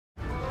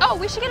Oh,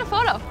 we should get a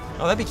photo.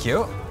 Oh, that'd be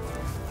cute.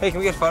 Hey, can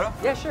we get a photo?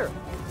 Yeah, sure.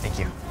 Thank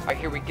you. All right,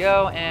 here we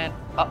go, and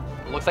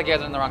looks like you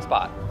guys are in the wrong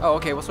spot. Oh,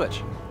 okay, we'll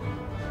switch.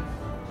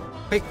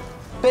 Hey,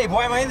 babe,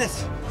 why am I in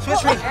this?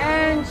 Switch me.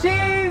 And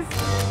cheese!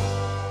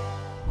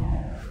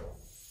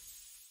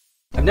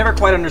 I've never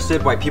quite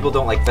understood why people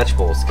don't like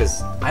vegetables,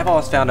 because I've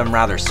always found them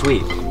rather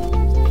sweet.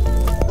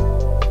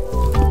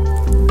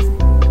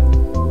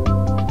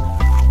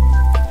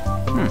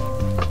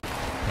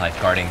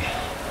 Lifeguarding.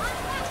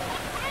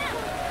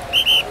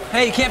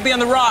 Hey, you can't be on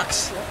the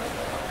rocks!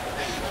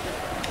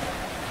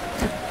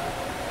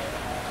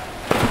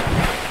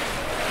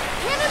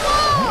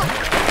 Cannonball!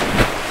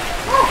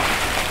 Oh,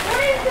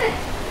 what is this?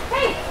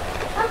 Hey,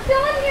 I'm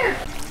still in here.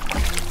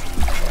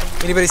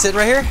 Anybody sitting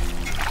right here?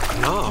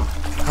 No.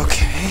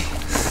 Okay.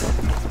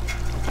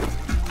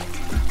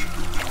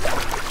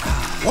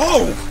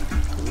 Whoa!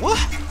 What?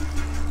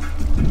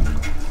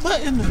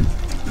 What in the...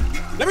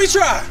 Let me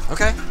try!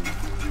 Okay.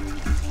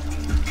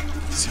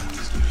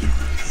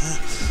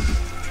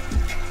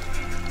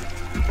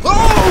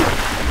 Oh!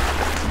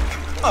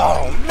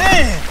 Oh,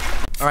 man!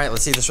 All right,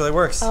 let's see if this really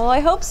works. Oh,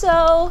 I hope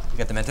so. You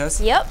got the Mentos?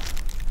 Yep.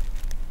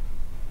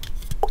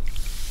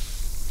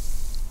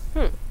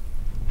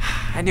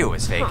 I knew it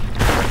was fake. Huh.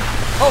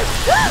 Oh,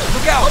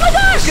 look out! Oh my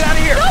gosh! Let's get out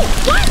of here! No,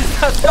 what?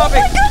 Stop Oh it!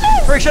 my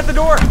goodness! Hurry, shut the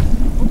door!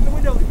 Open the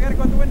window, we gotta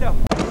go out the window.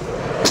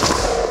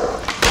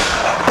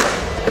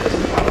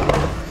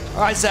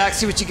 All right, Zach,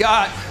 see what you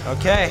got.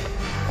 Okay.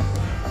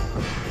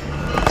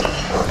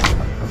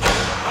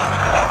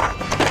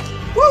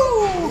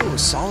 Woo! Ooh,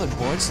 solid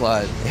board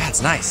slide. Yeah,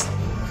 it's nice.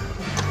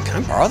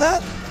 Can I borrow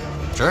that?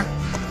 Sure.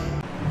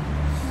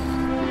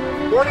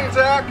 Morning,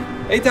 Zach.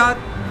 Hey, Todd.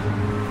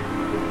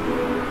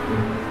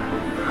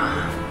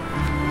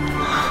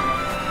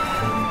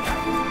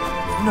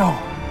 No.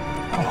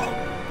 Oh.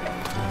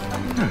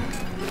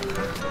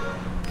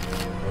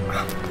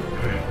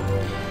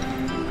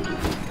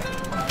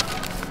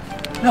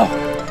 No.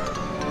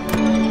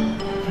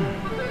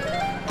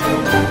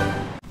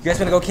 You guys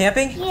wanna go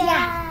camping?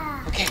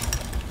 Yeah. Okay.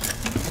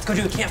 Let's go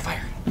do a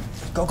campfire.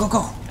 Go, go,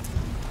 go.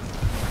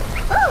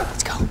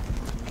 Let's go.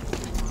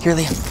 Here,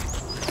 Liam.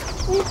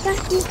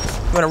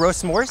 You wanna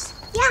roast s'mores?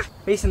 Yeah.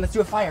 Mason, let's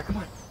do a fire. Come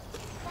on.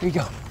 Here you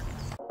go.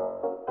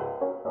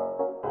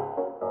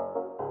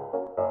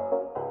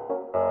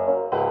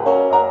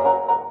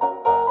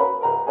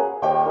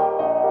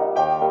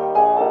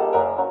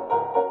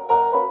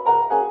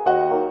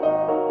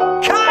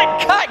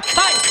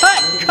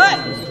 Cut!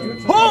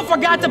 Who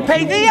forgot to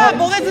pay the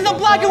apple? This is a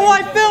black and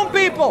white film,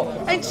 people!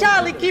 And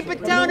Charlie, keep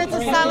it down, it's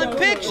a silent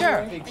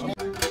picture!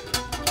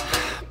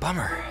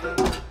 Bummer.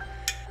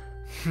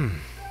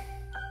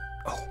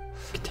 Oh,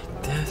 I can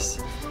take this.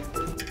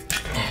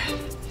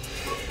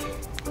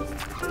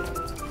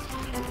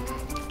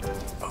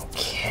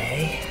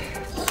 Okay.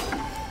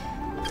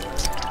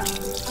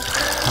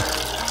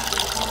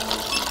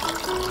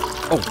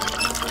 Oh.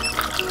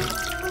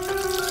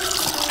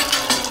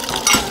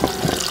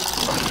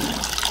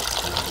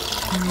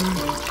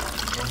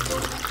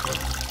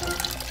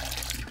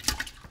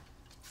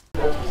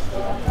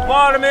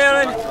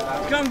 Watermelon,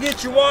 come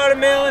get your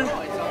watermelon.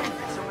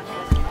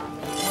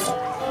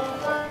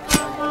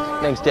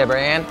 Thanks, Deborah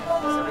Ann.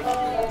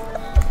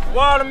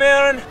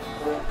 Watermelon,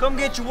 come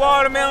get your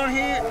watermelon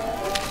here.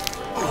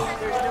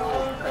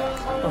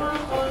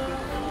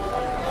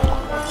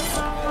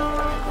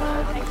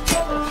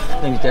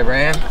 Thanks, Deborah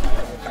Ann.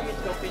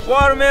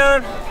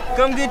 Watermelon,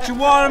 come get your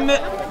watermelon.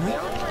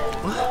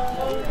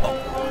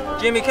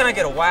 Jimmy, can I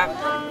get a wipe?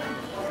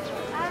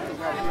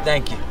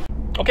 Thank you.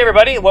 Okay,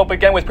 everybody, we'll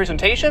begin with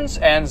presentations,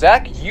 and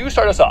Zach, you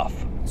start us off.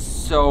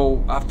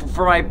 So,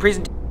 for my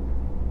presentation,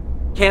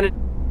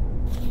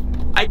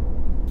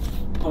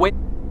 wait,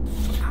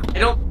 I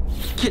don't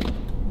get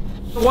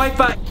the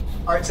Wi-Fi.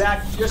 All right,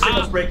 Zach, your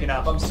signal's breaking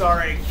up. I'm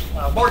sorry.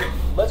 Morgan.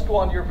 Let's go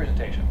on to your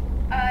presentation.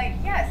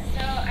 Yes,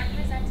 so I'm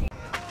presenting.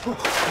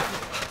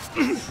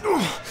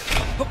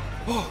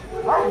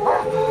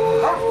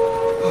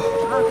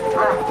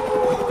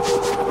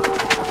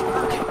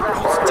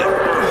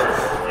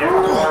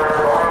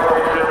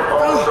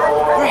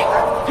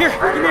 Here,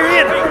 give me your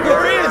hand.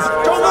 There he is!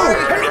 Don't move!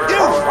 Hey,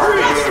 you!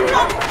 Freeze!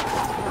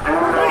 Hey,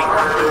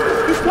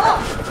 he's gone.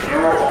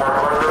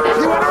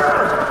 He went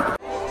around!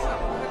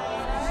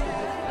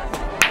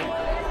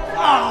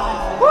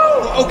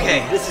 Woo! Okay,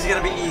 this is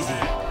gonna be easy.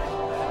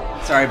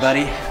 Sorry,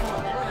 buddy.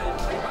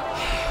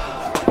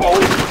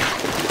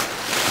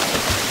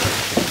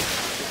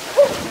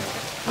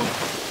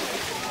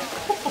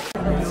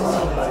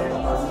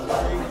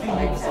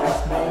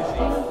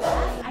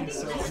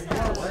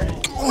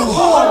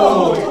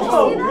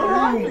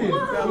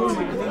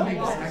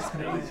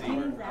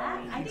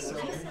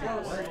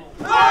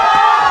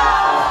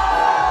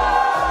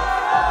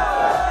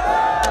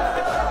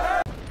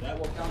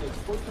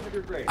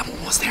 I'm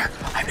almost there.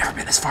 I've never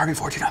been this far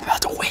before, dude. I'm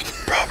about to win.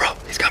 Bro,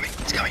 he's coming.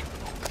 He's coming.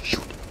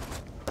 Shoot.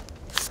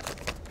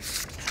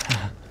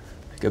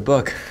 Good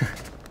book.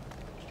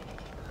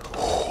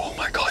 Oh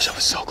my gosh, that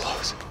was so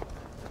close.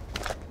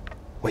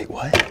 Wait,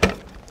 what?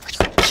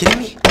 Are you kidding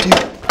me? Dude,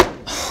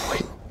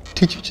 wait,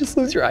 did you just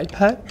lose your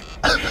iPad?